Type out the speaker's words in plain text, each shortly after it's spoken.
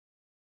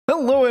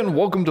Hello and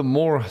welcome to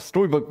more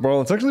Storybook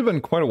Brawl. It's actually been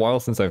quite a while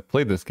since I've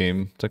played this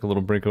game. Took a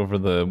little break over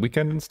the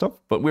weekend and stuff,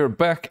 but we're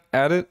back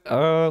at it.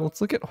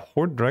 Let's look at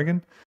Horde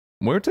Dragon.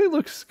 Muerte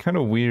looks kind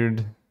of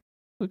weird.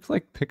 Looks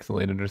like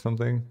pixelated or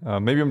something.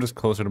 Maybe I'm just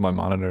closer to my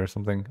monitor or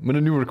something. I'm in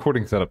a new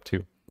recording setup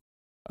too.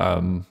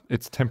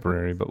 It's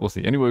temporary, but we'll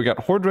see. Anyway, we got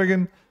Horde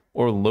Dragon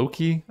or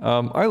Loki.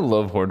 I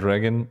love Horde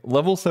Dragon.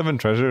 Level 7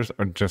 treasures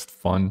are just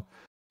fun.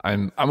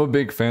 I'm a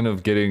big fan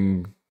of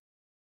getting...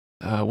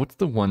 what's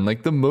the one?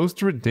 Like, the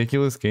most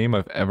ridiculous game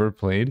I've ever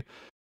played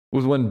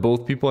was when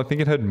both people, I think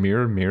it had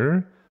Mirror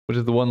Mirror, which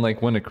is the one,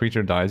 like, when a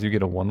creature dies, you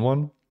get a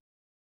 1/1.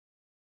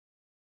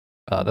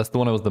 That's the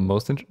one I was the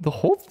most interested. The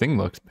whole thing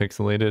looks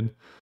pixelated.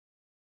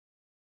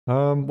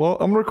 Well,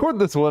 I'm gonna record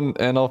this one,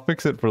 and I'll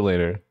fix it for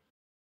later.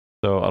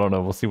 So, I don't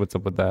know, we'll see what's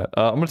up with that.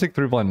 I'm gonna take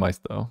 3 blind mice,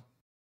 though.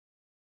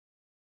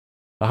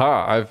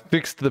 Aha, I've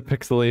fixed the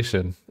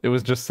pixelation. It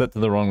was just set to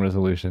the wrong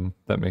resolution.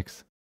 That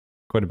makes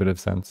quite a bit of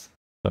sense.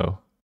 So...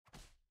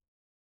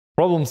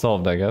 problem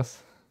solved, I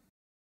guess.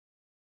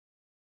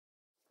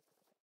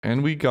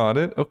 And we got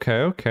it.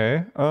 Okay,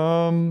 okay.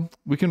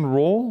 We can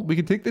roll. We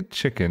can take the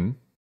chicken.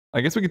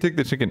 I guess we can take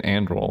the chicken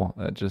and roll.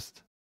 That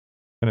just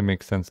kind of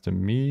makes sense to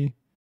me.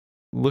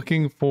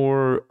 Looking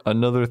for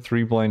another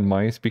 3 blind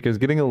mice because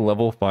getting a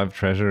level 5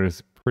 treasure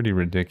is pretty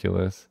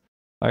ridiculous.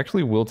 I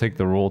actually will take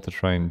the roll to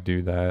try and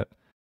do that.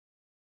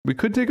 We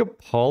could take a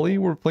poly.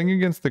 We're playing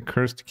against the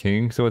Cursed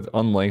King, so it's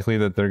unlikely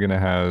that they're going to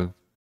have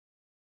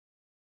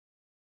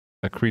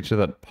a creature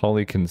that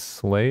Polly can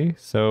slay,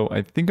 so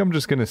I think I'm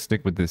just gonna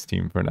stick with this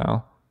team for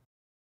now.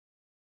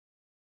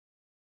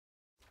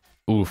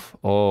 Oof.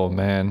 Oh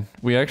man.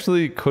 We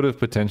actually could have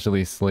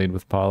potentially slayed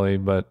with Polly,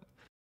 but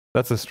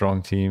that's a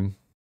strong team.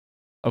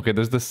 Okay,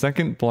 there's the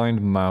second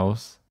blind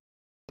mouse.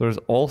 There's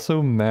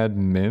also Mad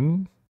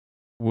Mim,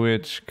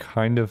 which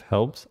kind of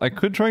helps. I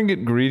could try and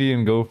get greedy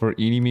and go for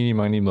Eeny Meeny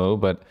Miny Mo,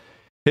 but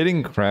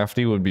hitting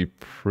Crafty would be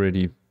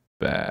pretty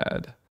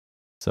bad.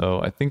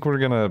 So I think we're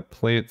gonna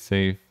play it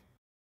safe.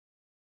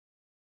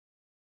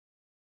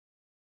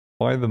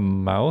 Buy the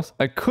mouse?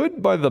 I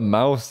could buy the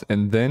mouse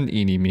and then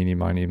Eeny Meeny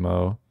Miny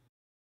Mo.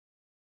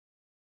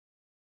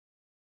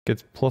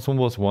 Gets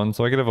 +1/+1,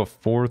 so I could have a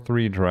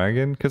 4/3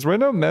 dragon. Because right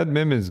now Mad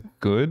Mim is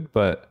good,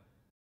 but...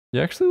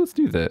 yeah, actually let's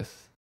do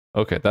this.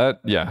 Okay,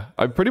 yeah.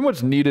 I pretty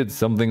much needed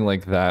something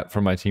like that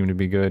for my team to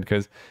be good,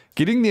 because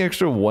getting the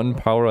extra 1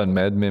 power on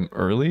Mad Mim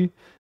early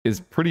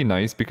is pretty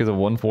nice, because a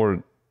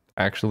 1/4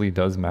 actually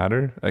does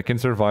matter. I can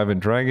survive a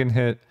dragon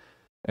hit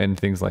and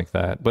things like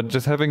that. But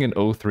just having an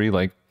 0/3,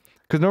 like...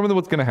 because normally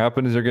what's going to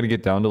happen is you're going to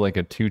get down to like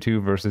a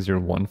 2/2 versus your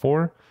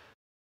 1/4.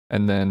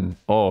 And then,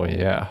 oh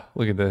yeah,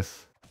 look at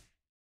this.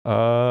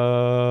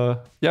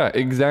 Yeah,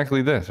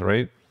 exactly this,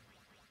 right?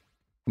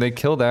 They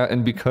kill that,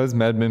 and because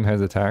Mad Mim has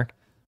attack,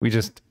 we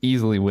just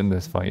easily win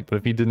this fight. But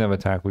if he didn't have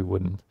attack, we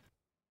wouldn't.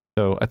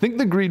 So I think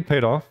the greed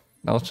paid off.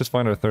 Now let's just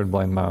find our 3rd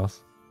blind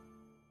mouse.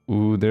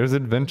 Ooh, there's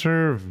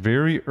adventure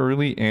very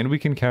early, and we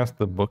can cast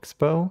the book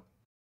spell.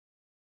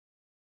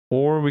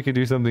 Or we could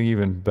do something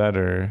even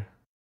better,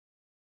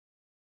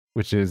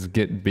 which is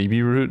get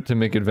Baby Root to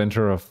make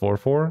adventure a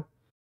 4/4.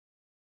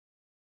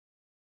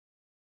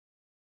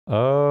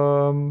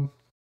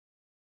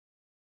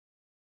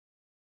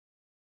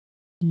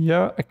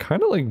 Yeah, I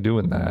kind of like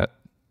doing that.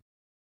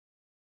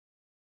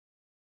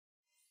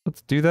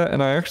 Let's do that,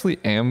 and I actually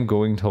am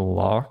going to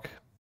lock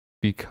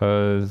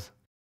because,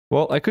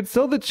 well, I could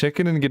sell the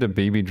chicken and get a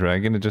baby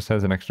dragon. It just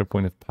has an extra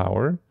point of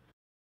power.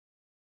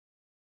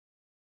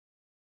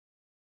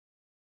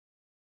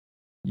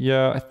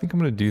 Yeah, I think I'm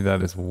going to do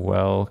that as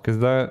well, because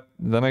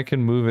then I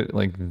can move it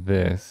like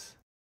this.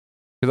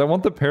 Because I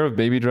want the pair of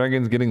baby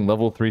dragons. Getting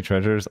level 3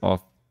 treasures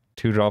off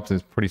 2 drops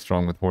is pretty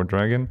strong with Horde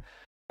Dragon.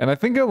 And I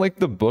think I like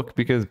the book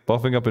because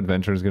buffing up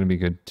adventure is going to be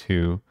good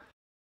too.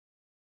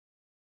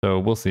 So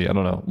we'll see, I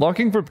don't know.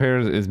 Locking for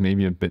pairs is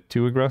maybe a bit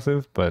too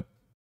aggressive, but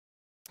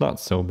it's not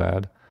so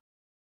bad.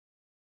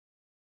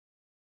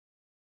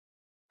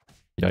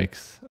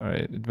 Yikes.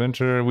 Alright,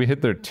 adventure. We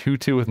hit their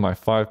 2/2 with my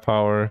 5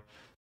 power.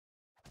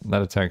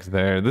 That attack's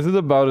there. This is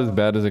about as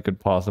bad as it could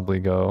possibly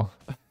go.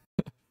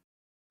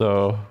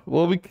 So,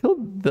 well, we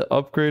killed the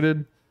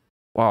upgraded.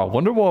 Wow,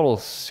 Wonder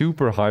Waddle's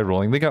super high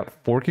rolling. They got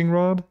Forking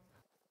Rod.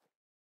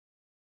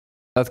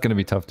 That's going to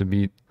be tough to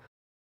beat.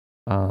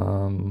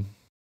 Alright.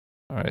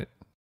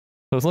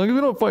 So as long as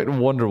we don't fight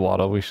Wonder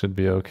Waddle, we should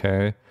be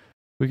okay.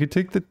 We could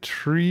take the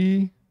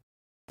tree,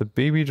 the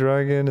baby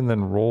dragon, and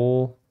then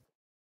roll.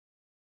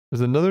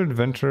 There's another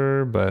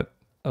adventure, but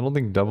I don't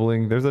think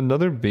doubling. There's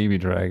another baby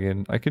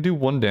dragon. I could do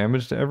 1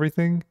 damage to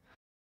everything.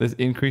 This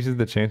increases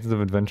the chances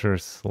of adventure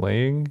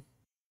slaying.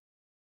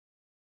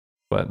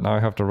 But now I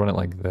have to run it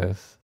like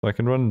this. So I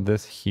can run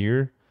this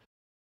here.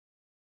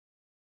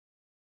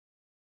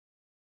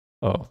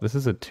 Oh, this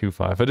is a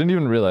 2/5. I didn't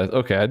even realize.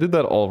 Okay, I did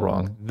that all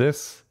wrong.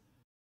 This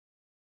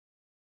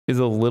is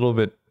a little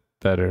bit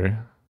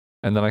better.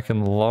 And then I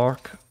can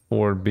lock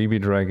for baby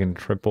dragon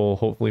triple,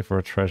 hopefully for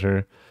a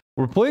treasure.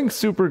 We're playing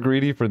super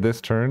greedy for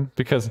this turn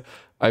because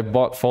I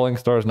bought Falling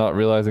Stars not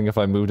realizing if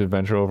I moved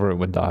adventure over it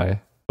would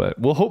die. but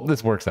we'll hope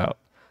this works out.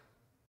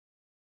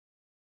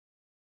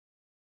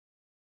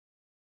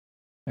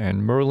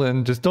 And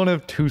Merlin, just don't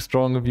have too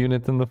strong of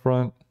units in the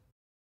front.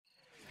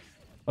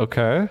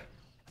 Okay.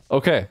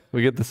 Okay,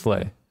 we get the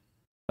sleigh.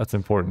 That's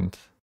important.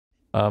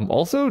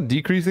 Also,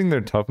 decreasing their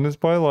toughness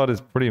by a lot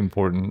is pretty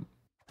important.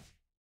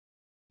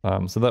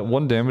 So that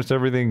 1 damage to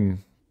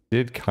everything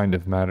did kind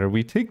of matter.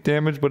 We take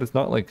damage, but it's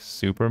not like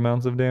super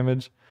amounts of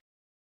damage.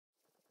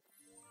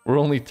 We're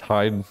only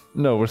tied.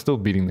 No, we're still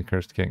beating the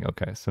Cursed King.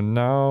 Okay, so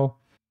now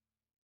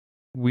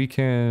we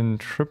can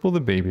triple the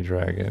baby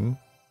dragon,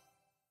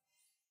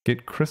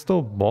 get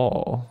Crystal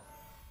Ball,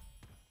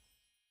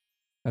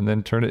 and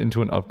then turn it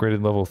into an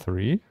upgraded level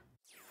 3. Which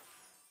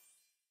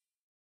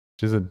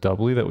is a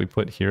doubly that we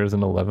put here as an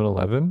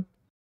 11/11.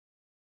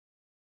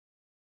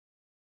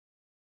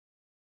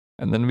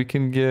 And then we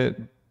can get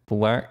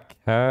Black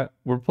Cat.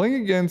 We're playing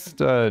against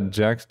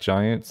Jack's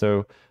Giant,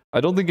 so I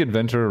don't think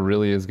Adventurer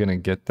really is going to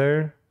get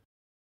there.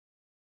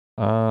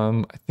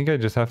 I think I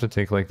just have to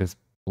take like this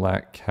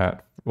Black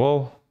Cat.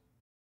 Well,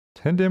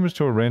 10 damage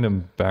to a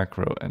random back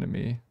row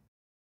enemy.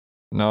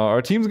 No,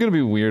 our team's going to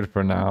be weird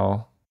for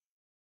now.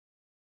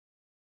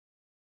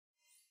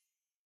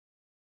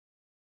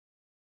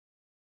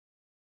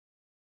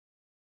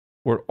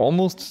 We're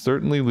almost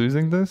certainly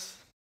losing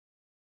this.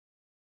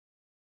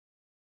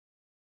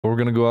 But we're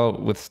going to go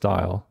out with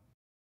style.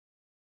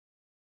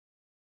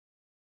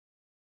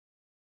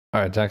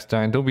 Alright, Jack's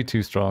Giant, don't be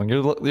too strong.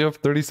 You have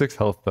 36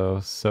 health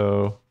though,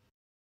 so...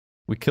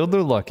 We killed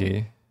their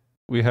Lucky.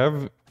 We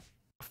have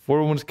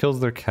 4 wounds kills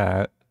their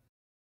cat.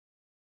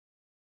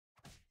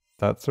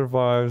 That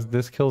survives.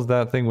 This kills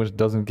that thing which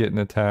doesn't get an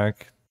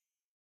attack.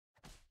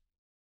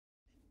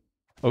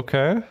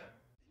 Okay.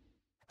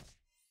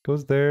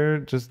 Goes there,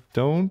 just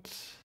don't.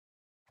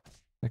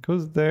 That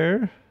goes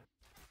there.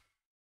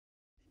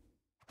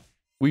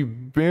 We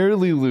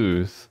barely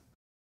lose.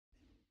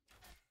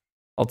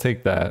 I'll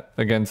take that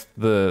against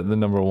the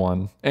number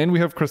 1. And we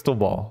have Crystal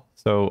Ball,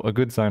 so a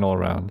good sign all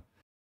around.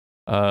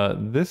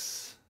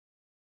 This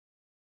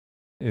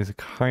is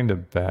kind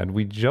of bad.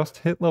 We just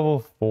hit level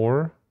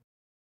 4.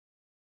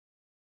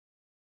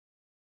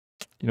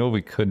 You know what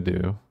we could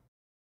do?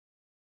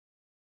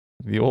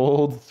 The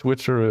old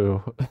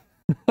switcheroo.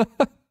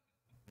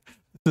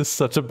 This is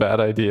such a bad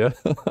idea.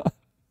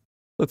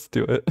 Let's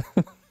do it.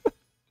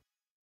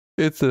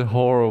 It's a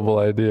horrible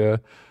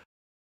idea.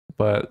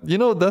 But, you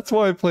know, that's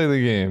why I play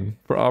the game.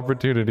 For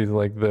opportunities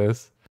like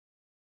this.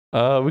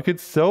 We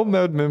could sell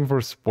Mad Mim for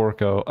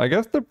Sporko. I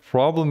guess the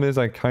problem is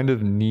I kind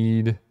of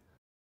need...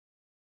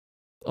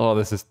 Oh,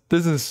 this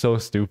is so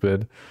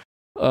stupid.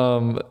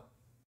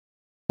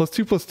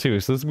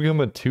 +2/+2, so this become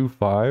a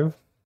 2/5.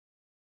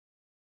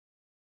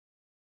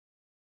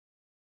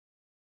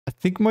 I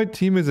think my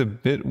team is a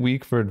bit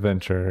weak for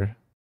adventure.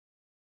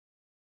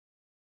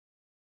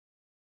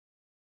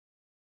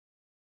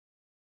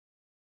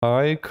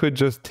 I could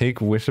just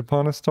take Wish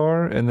Upon a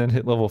Star and then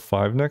hit level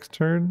 5 next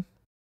turn.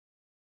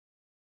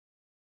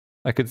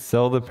 I could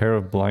sell the pair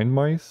of Blind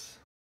Mice.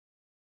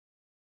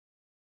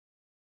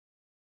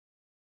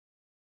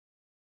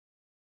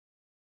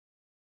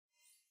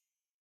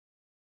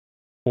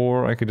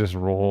 Or I could just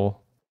roll.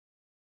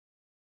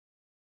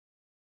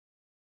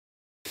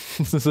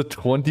 This is a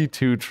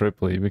 22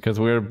 triply because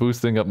we are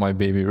boosting up my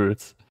baby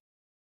roots.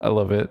 I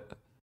love it.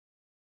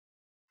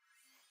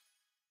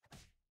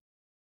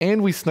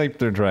 And we sniped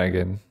their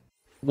dragon.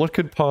 What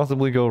could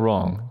possibly go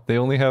wrong? They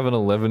only have an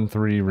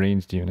 11/3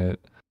 ranged unit.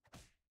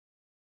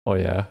 Oh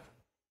yeah.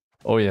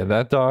 Oh yeah,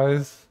 that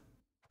dies.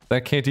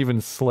 That can't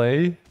even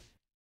slay.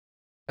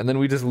 And then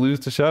we just lose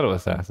to Shadow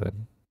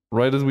Assassin.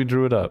 Right as we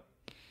drew it up.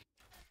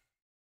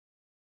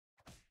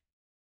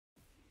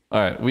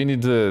 Alright, we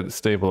need to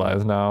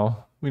stabilize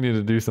now. We need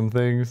to do some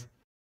things.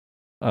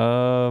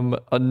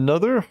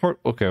 Another heart...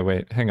 Okay,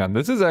 wait, hang on.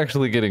 This is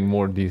actually getting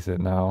more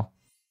decent now.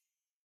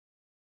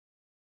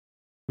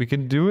 We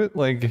can do it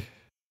like...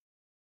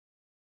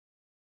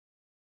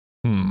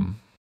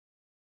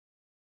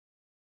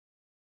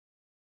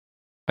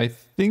 I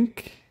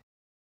think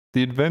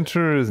the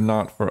adventure is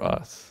not for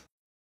us.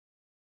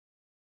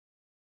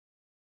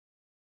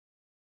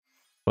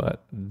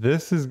 But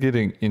this is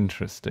getting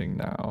interesting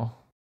now.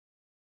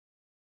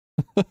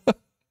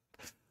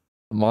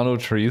 Mono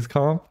trees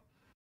comp?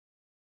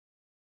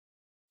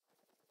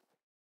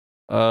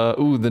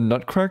 Ooh, the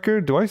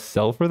Nutcracker? Do I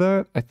sell for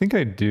that? I think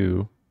I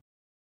do.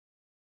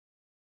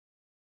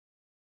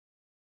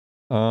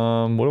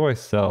 What do I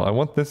sell? I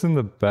want this in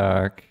the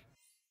back.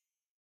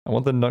 I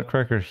want the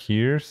Nutcracker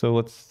here, so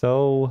let's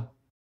sell...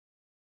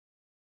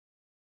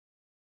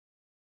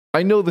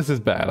 I know this is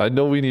bad. I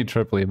know we need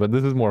triply, but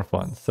this is more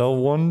fun. Sell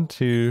 1,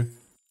 2,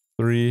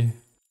 3,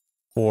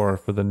 4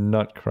 for the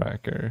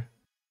Nutcracker.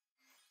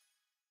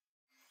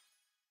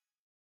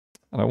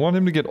 And I want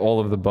him to get all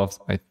of the buffs,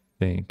 I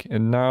think.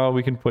 And now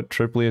we can put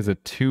triply as a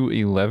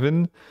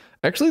 2/11.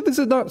 Actually, this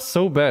is not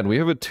so bad. We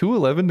have a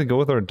 2/11 to go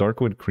with our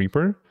Darkwood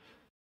Creeper.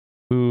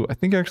 Who, I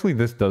think actually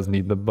this does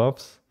need the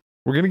buffs.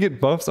 We're going to get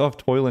buffs off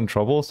Toil and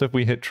Trouble, so if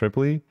we hit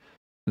triply,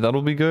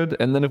 That'll be good.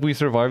 And then if we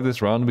survive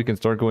this round, we can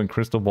start going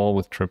Crystal Ball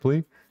with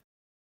Triply.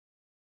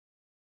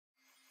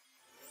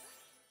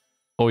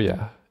 Oh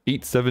yeah,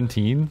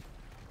 817.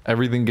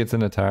 Everything gets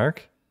an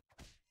attack.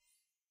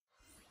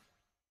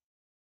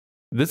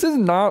 This is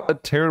not a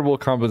terrible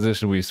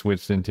composition we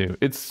switched into.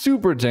 It's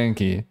super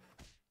janky,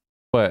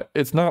 but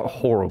it's not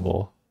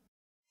horrible.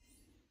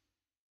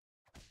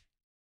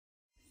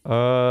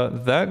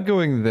 That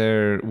going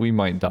there, we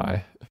might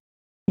die.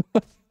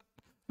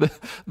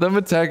 Them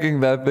attacking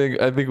that thing,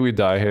 I think we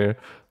die here.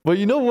 But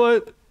you know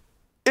what?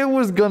 It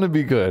was gonna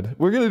be good.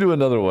 We're gonna do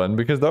another one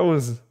because that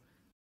was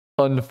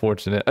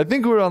unfortunate. I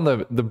think we're on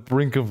the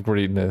brink of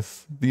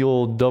greatness. The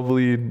old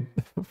doubly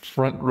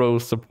front row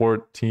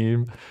support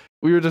team.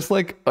 We were just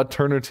like a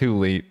turn or two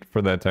late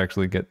for that to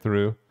actually get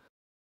through.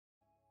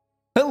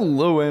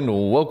 Hello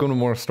and welcome to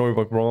more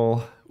Storybook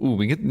Brawl. Ooh,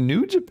 we get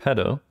new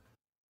Geppetto,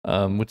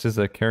 which is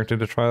a character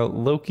to try out.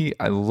 Loki,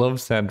 I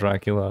love Sad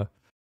Dracula.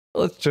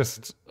 Let's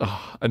just,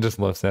 I just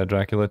love Sad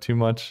Dracula too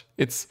much.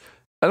 I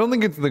don't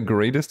think it's the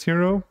greatest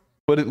hero,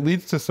 but it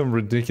leads to some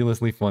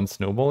ridiculously fun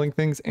snowballing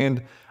things.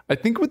 And I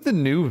think with the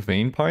new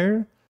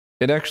Vampire,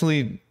 it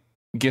actually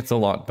gets a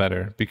lot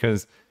better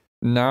because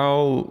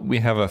now we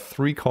have a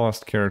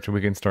 3-cost character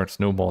we can start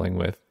snowballing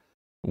with,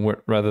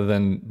 rather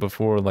than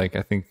before, like,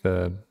 I think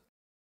you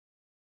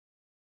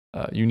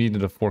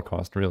needed a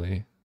 4-cost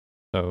really.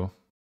 So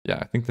yeah,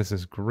 I think this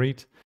is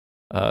great.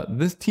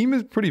 This team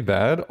is pretty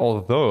bad,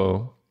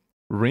 although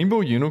Rainbow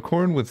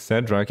Unicorn with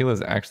Sad Dracula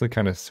is actually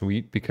kind of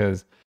sweet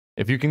because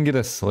if you can get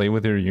a slay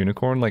with your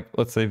unicorn, like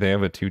let's say they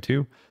have a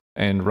 2/2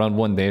 and round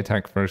 1 they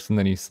attack first and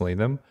then you slay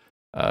them,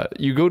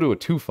 you go to a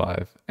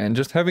 2/5, and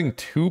just having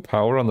 2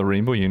 power on the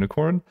Rainbow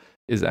Unicorn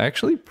is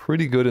actually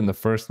pretty good in the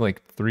first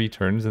like 3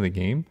 turns of the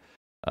game.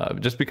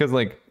 Just because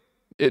like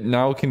it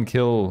now can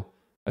kill,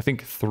 I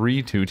think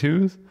 3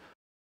 2/2s,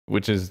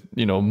 which is,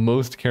 you know,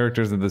 most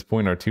characters at this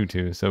point are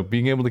 2/2. So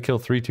being able to kill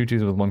 3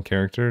 2/2s with 1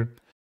 character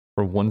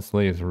for 1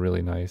 slay is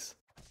really nice.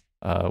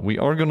 We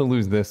are going to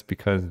lose this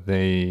because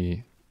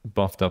they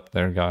buffed up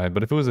their guy,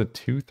 but if it was a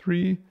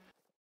 2/3, I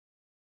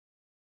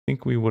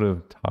think we would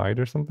have tied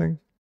or something.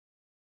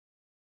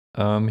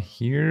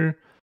 Here,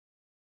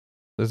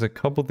 there's a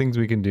couple things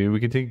we can do. We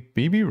could take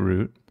Baby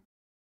Root.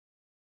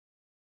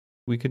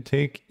 We could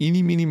take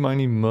Eeny, Meeny,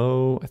 Miny,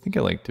 Mo. I think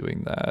I like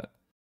doing that.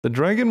 The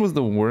dragon was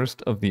the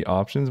worst of the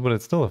options, but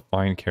it's still a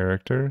fine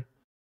character.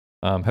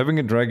 Having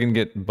a dragon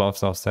get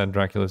buffs off Sad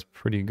Dracula is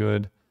pretty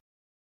good.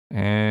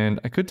 And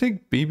I could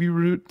take Baby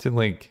Root to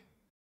like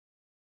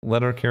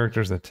let our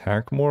characters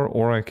attack more,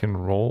 or I can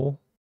roll.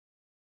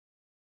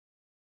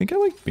 I think I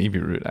like Baby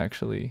Root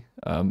actually.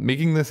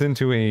 Making this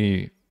into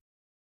a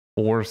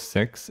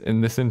 4/6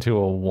 and this into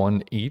a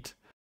 1/8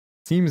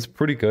 seems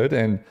pretty good.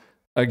 And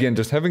again,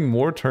 just having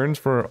more turns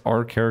for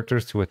our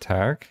characters to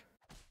attack.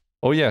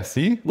 Oh yeah,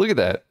 see? Look at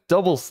that.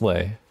 Double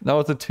slay.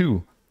 Now it's a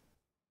 2.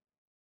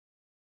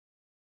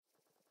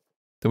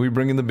 Then we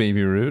bring in the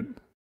Baby Root.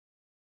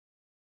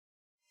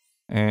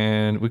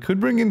 And we could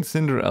bring in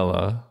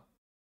Cinderella.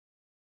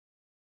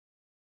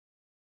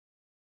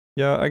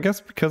 Yeah, I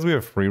guess because we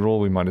have free roll,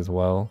 we might as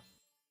well.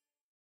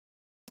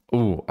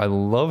 Ooh, I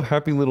love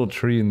Happy Little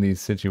Tree in these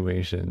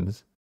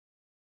situations.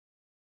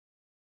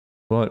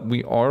 But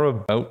we are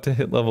about to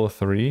hit level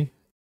 3,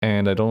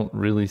 and I don't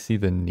really see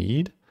the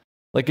need.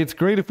 Like, it's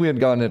great if we had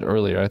gotten it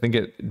earlier. I think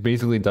it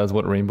basically does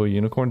what Rainbow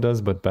Unicorn does,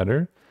 but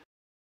better.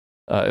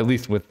 At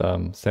least with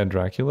Sad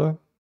Dracula.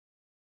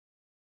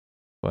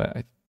 But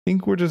I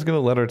think we're just going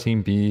to let our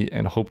team be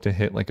and hope to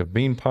hit like a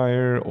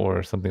Vampire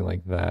or something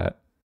like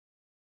that.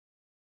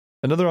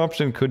 Another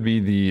option could be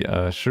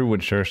the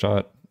Sherwood Sure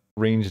Shot.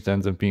 Ranged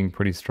ends up being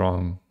pretty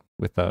strong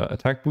with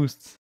attack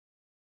boosts.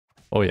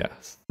 Oh yeah,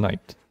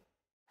 sniped.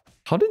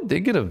 How did they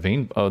get a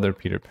Vain? Oh, they're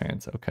Peter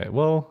Pans. Okay,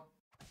 well,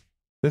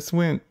 this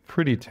went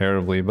pretty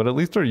terribly, but at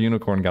least our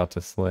unicorn got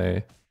to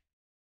slay.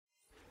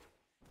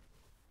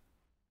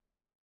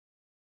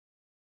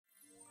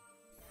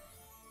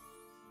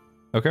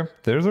 Okay,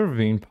 there's our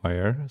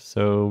Vampire.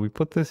 So we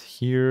put this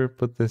here,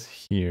 put this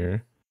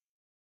here.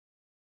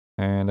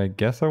 And I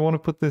guess I want to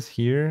put this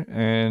here,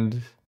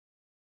 and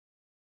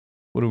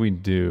what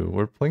do?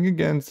 We're playing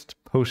against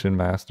Potion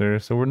Master,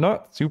 so we're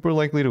not super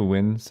likely to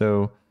win,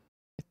 so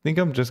I think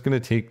I'm just going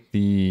to take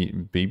the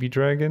Baby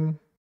Dragon.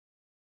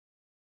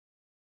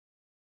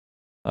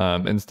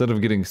 Instead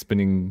of getting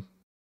Spinning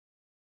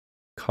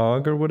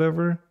Cog or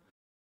whatever.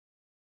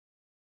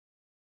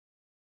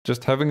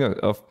 Just having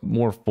a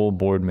more full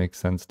board makes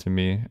sense to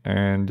me.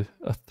 And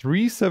a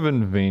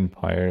 3/7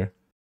 Vampire.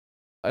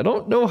 I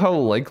don't know how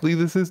likely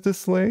this is to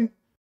slay.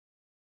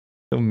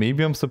 So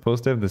maybe I'm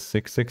supposed to have the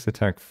 6/6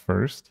 attack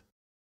first.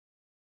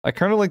 I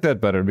kind of like that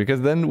better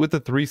because then with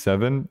the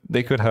 3/7,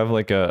 they could have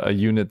like a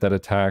unit that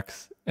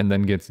attacks and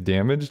then gets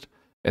damaged,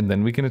 and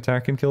then we can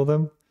attack and kill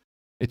them.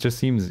 It just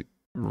seems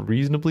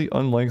reasonably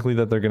unlikely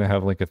that they're going to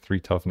have like a 3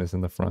 toughness in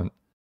the front.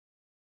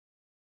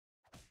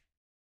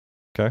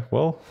 Okay,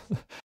 well,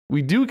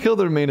 we do kill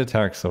their main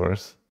attack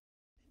source.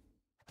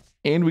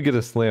 And we get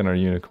a slay on our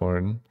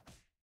unicorn.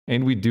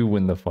 And we do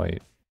win the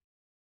fight.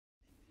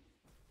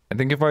 I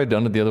think if I had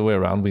done it the other way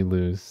around, we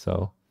lose,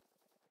 so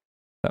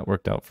that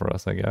worked out for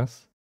us, I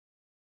guess.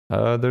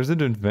 There's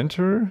an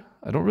adventurer.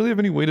 I don't really have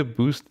any way to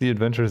boost the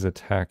adventurer's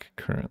attack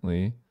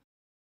currently.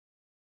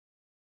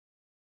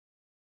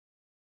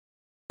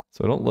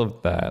 So I don't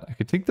love that. I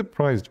could take the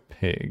prized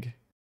pig.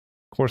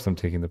 Of course I'm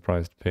taking the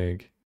prized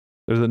pig.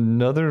 There's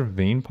another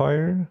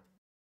vampire.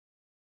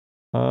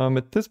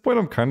 At this point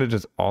I'm kind of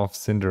just off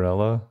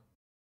Cinderella.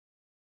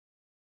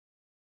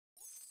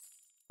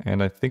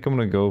 And I think I'm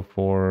gonna go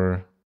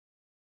for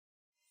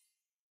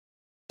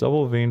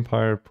double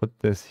vampire, put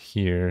this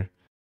here.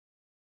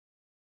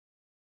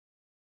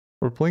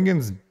 We're playing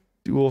against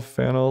dual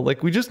fennel.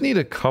 Like, we just need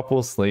a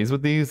couple slays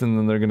with these, and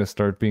then they're gonna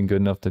start being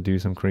good enough to do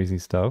some crazy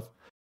stuff.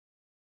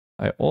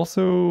 I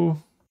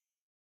also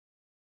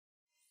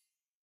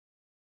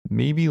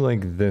maybe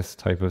like this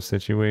type of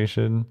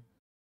situation.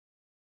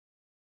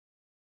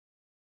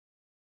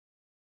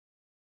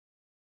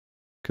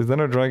 Because then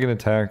our dragon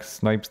attacks,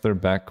 snipes their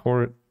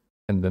backcourt,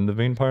 and then the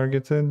vampire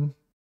gets in.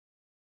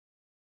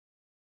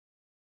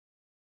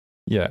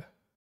 Yeah.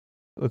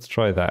 Let's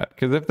try that.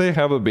 Because if they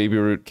have a baby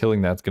root,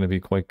 killing that's going to be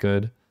quite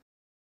good.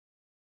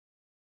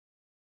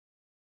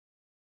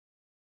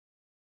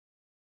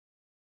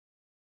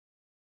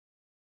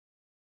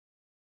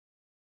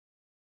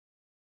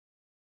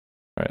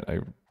 Alright, I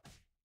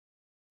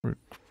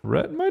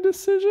regret my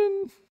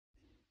decision.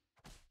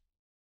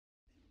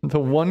 The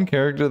one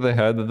character they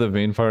had that the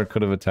vampire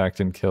could have attacked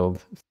and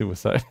killed.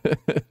 Suicide.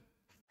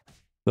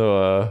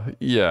 So,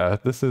 yeah,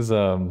 this is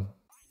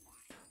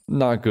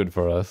not good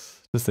for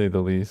us, to say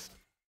the least.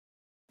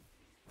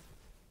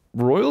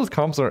 Royals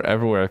comps are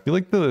everywhere. I feel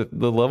like the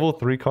level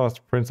 3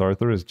 cost Prince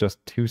Arthur is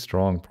just too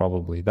strong,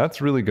 probably.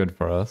 That's really good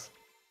for us.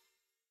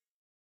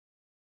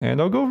 And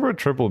I'll go for a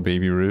triple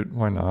baby root.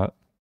 Why not?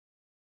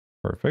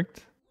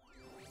 Perfect.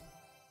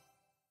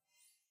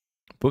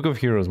 Book of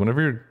Heroes.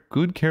 Whenever your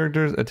good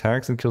character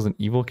attacks and kills an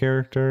evil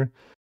character,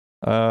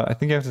 I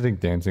think I have to take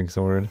Dancing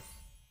Sword.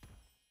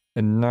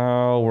 And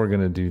now we're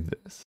gonna do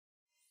this.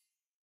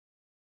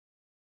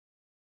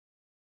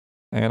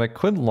 And I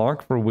could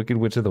lock for Wicked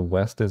Witch of the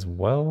West as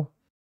well.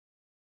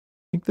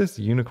 I think this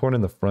unicorn in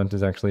the front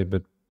is actually a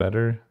bit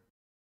better.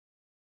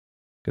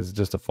 Because it's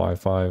just a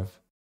 5/5.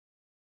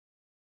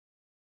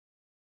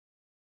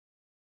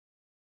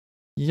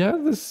 Yeah,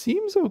 this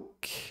seems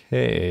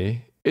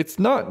okay. It's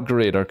not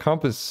great. Our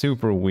comp is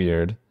super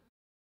weird.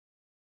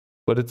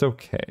 But it's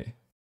okay.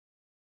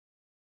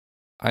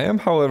 I am,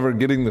 however,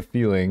 getting the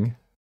feeling,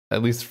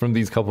 at least from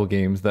these couple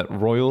games, that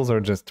Royals are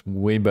just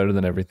way better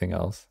than everything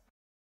else.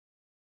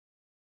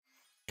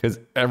 Because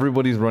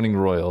everybody's running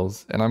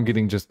Royals, and I'm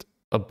getting just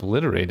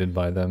obliterated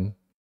by them.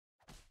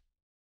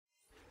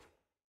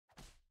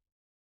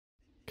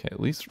 Okay, at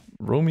least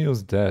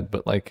Romeo's dead,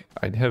 but like,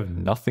 I'd have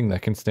nothing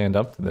that can stand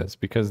up to this,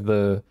 because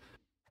the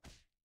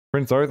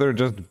Prince Arthur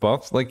just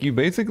buffs, like you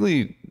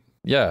basically,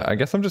 yeah, I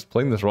guess I'm just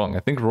playing this wrong.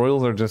 I think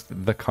Royals are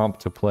just the comp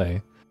to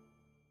play.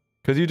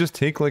 Because you just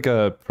take like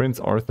a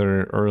Prince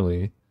Arthur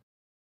early,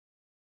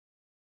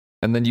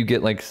 and then you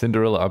get like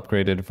Cinderella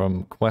upgraded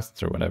from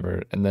quests or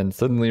whatever, and then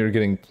suddenly you're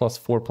getting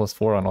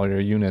 +4/+4 on all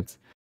your units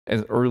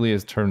as early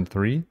as turn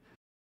 3,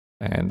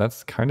 and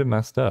that's kind of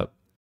messed up.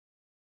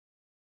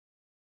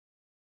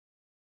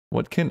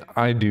 What can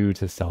I do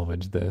to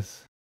salvage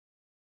this?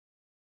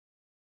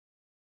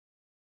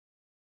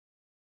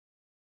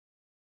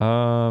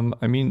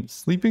 I mean,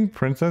 Sleeping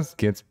Princess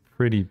gets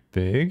pretty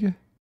big.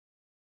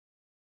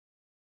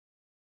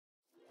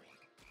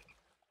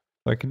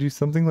 I could do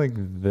something like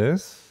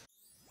this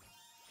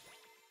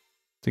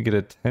to get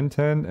a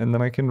 10/10, and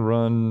then I can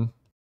run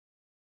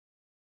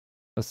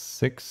a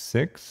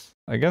 6/6.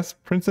 I guess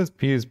Princess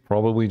P is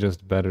probably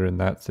just better in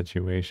that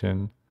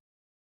situation.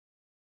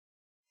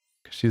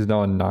 She's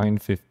now a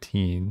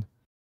 9/15.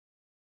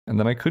 And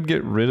then I could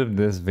get rid of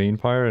this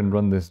vampire and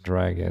run this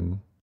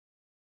dragon.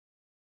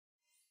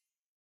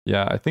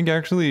 Yeah, I think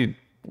actually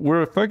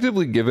we're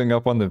effectively giving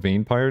up on the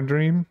vampire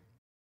dream.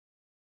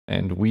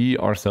 And we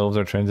ourselves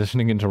are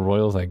transitioning into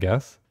royals, I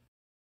guess.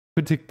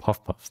 Could take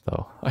puff puffs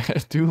though. I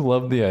do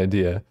love the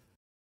idea.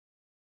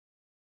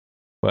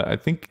 But I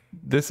think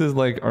this is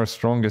like our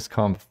strongest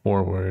comp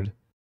forward.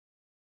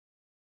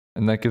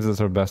 And that gives us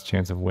our best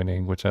chance of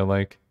winning, which I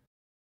like.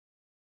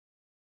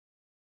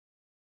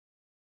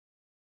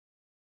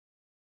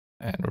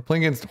 And we're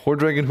playing against Horde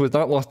Dragon, who has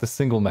not lost a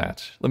single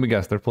match. Let me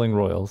guess, they're playing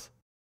royals.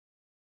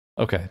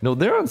 Okay, no,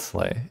 they're on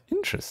Slay.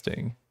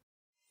 Interesting.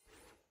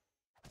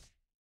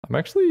 I'm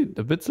actually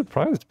a bit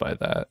surprised by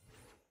that.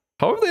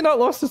 How have they not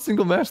lost a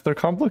single match? Their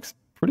comp looks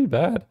pretty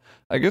bad.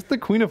 I guess the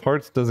Queen of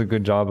Hearts does a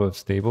good job of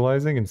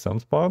stabilizing in some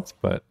spots,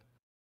 but...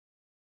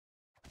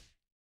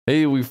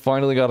 Hey, we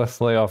finally got a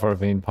Slay off our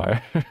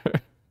vampire.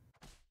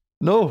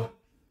 No!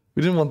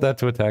 We didn't want that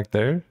to attack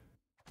there.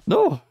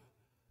 No!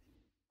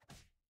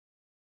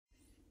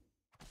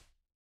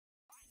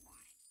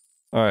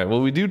 Alright,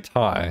 well we do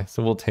tie,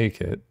 so we'll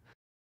take it.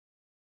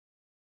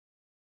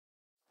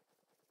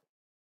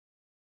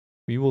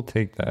 We will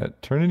take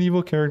that. Turn an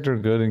evil character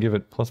good and give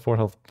it +4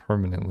 health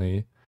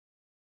permanently.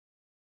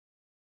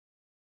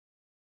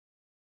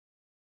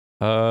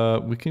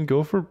 We can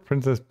go for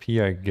Princess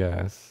P, I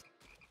guess.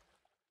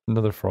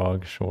 Another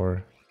frog,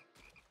 sure.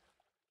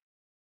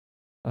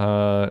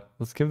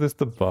 Let's give this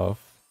the buff.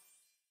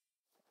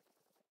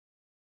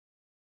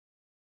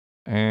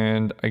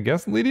 And I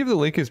guess Lady of the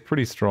Lake is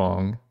pretty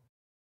strong.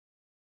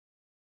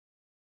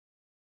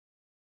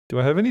 Do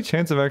I have any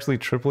chance of actually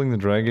tripling the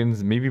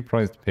dragons? Maybe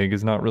Prized Pig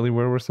is not really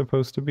where we're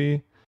supposed to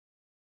be.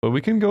 But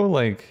we can go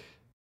like...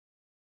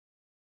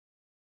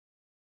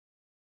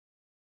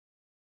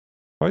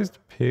 Prized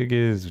Pig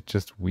is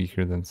just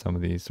weaker than some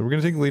of these. So we're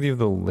going to take Lady of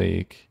the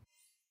Lake.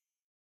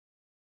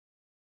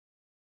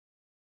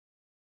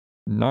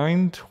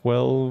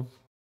 9-12.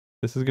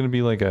 This is going to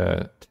be like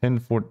a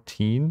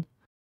 10-14.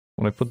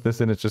 When I put this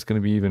in, it's just going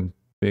to be even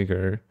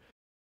bigger.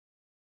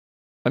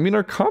 I mean,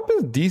 our comp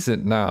is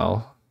decent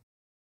now.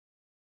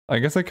 I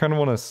guess I kind of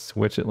want to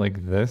switch it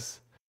like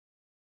this.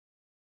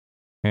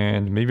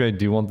 And maybe I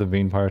do want the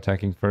Vampire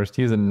attacking first.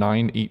 He is a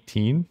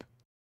 9-18.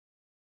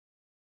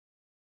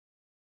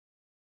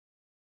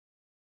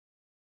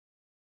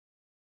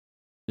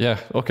 Yeah,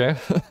 okay.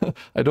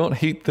 I don't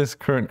hate this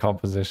current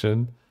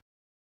composition.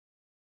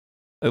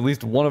 At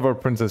least one of our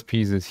Princess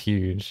P's is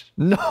huge.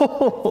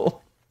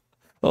 No!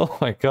 Oh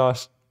my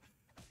gosh.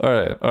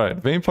 Alright.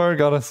 Vampire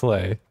got a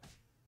slay.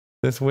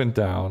 This went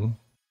down.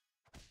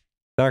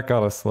 That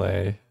got a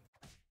slay.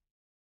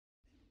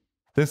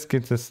 This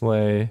gets a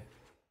slay.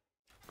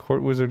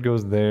 Court Wizard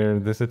goes there.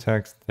 This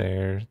attacks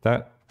there.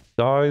 That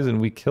dies and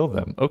we kill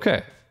them.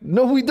 Okay.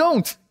 No, we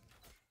don't!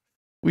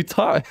 We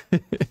tie.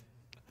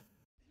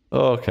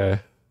 Okay.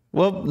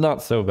 Well,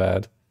 not so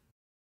bad.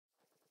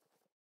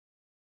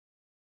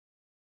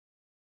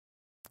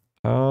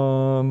 I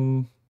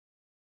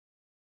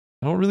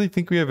don't really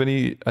think we have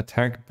any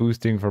attack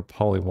boosting for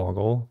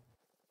Polywoggle.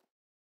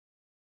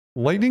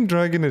 Lightning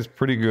Dragon is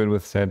pretty good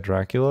with Sad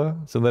Dracula,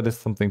 so that is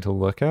something to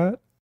look at.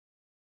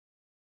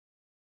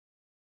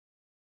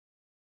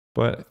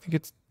 But I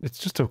think it's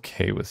just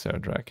okay with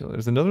Sad Dracula.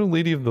 There's another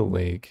Lady of the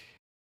Lake,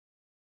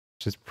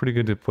 which is pretty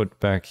good to put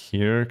back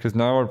here, because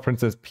now our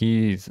Princess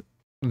P's,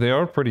 they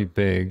are pretty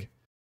big.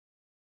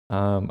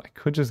 I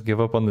could just give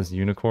up on this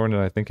unicorn,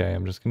 and I think I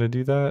am just going to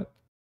do that.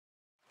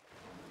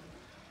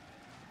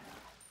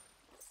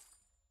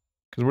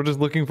 Because we're just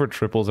looking for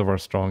triples of our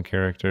strong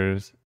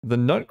characters. The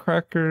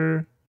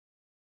Nutcracker...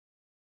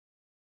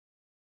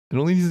 It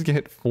only needs to get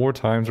hit 4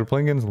 times. We're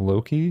playing against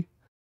Loki.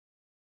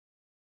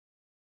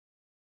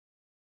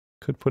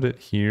 Could put it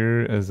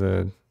here as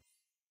a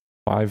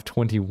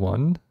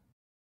 521.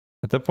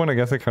 At that point, I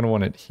guess I kind of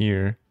want it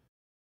here.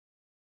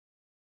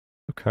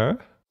 Okay.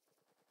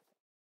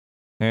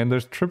 And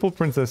there's triple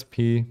Princess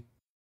P.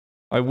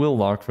 I will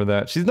lock for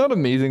that. She's not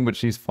amazing, but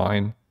she's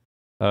fine.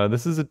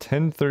 This is a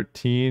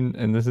 10-13,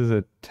 and this is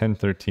a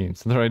 10-13,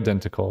 so they're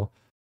identical.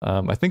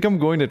 I think I'm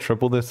going to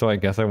triple this, so I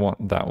guess I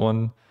want that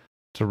one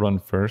to run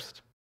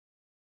first.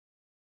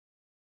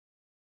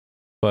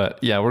 But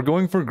yeah, we're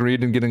going for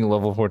greed and getting a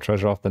level 4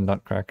 treasure off the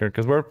Nutcracker,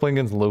 because we're playing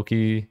against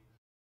Loki,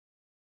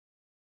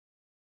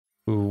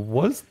 who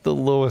was the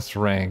lowest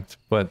ranked,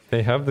 but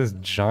they have this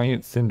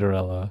giant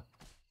Cinderella.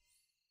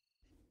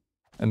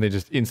 And they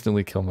just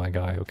instantly kill my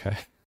guy, okay.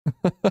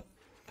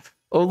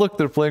 Oh look,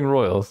 they're playing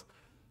Royals.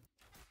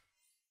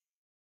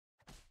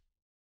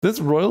 This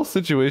royal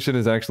situation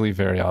is actually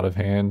very out of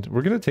hand.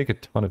 We're going to take a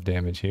ton of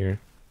damage here.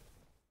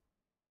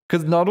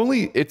 Because not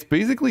only... It's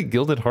basically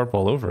Gilded Harp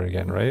all over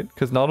again, right?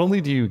 Because not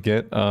only do you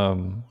get...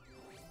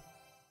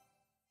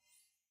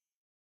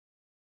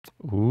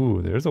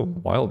 Ooh, there's a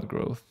wild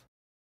growth.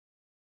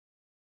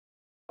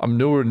 I'm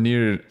nowhere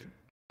near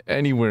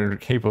anywhere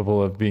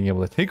capable of being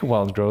able to take a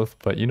wild growth,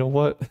 but you know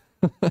what?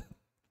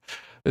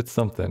 It's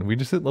something. We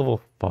just hit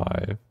level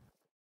 5.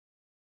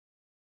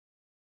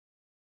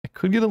 I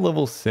could get a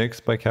level 6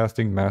 by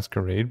casting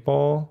Masquerade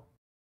Ball.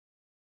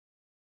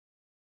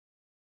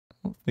 I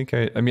don't think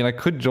I mean, I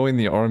could join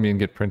the army and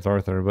get Prince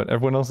Arthur, but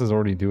everyone else is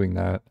already doing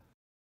that.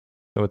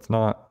 So it's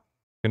not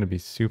going to be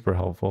super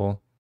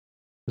helpful.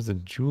 There's a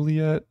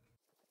Juliet.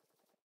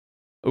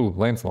 Oh,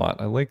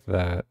 Lancelot. I like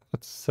that.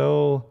 Let's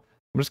sell...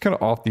 I'm just kind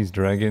of off these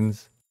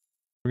dragons.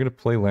 We're going to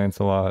play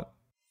Lancelot.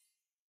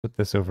 Put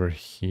this over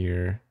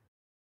here.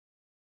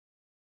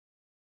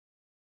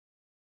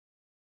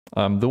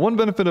 The one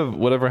benefit of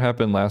whatever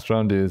happened last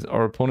round is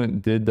our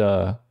opponent did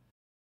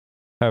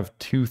have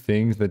 2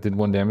 things that did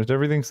 1 damage to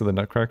everything, so the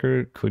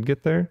Nutcracker could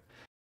get there.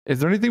 Is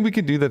there anything we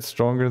could do that's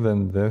stronger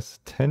than this?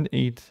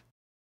 10-8.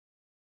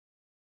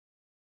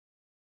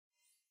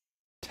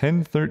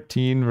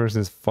 10-13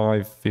 versus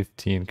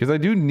 5-15. Because I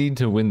do need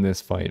to win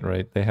this fight,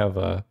 right? They have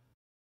a...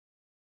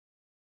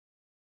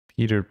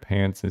 Peter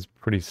Pants is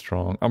pretty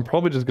strong. I'm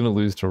probably just going to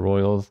lose to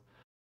Royals.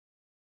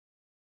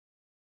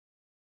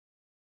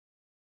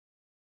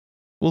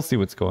 We'll see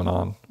what's going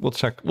on. We'll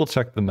check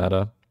the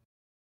meta.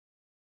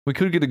 We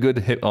could get a good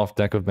hit off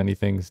deck of many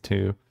things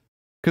too.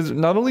 Because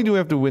not only do we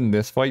have to win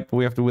this fight, but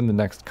we have to win the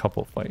next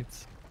couple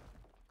fights.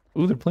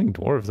 Ooh, they're playing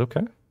dwarves,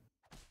 okay.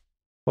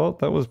 Well,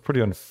 that was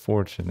pretty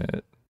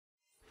unfortunate.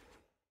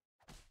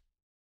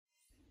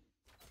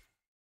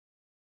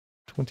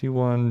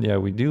 21. Yeah,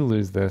 we do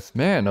lose this.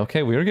 Man,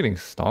 okay, we are getting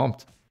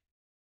stomped.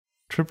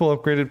 Triple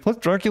upgraded. Plus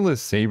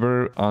Dracula's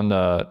Saber on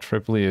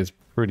Tripoli is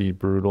pretty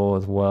brutal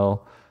as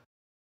well.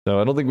 So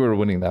I don't think we were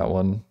winning that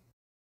one.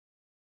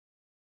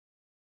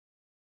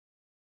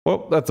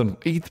 Well, that's an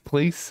 8th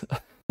place.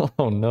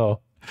 Oh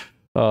no.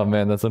 Oh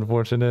man, that's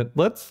unfortunate.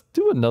 Let's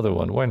do another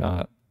one. Why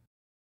not?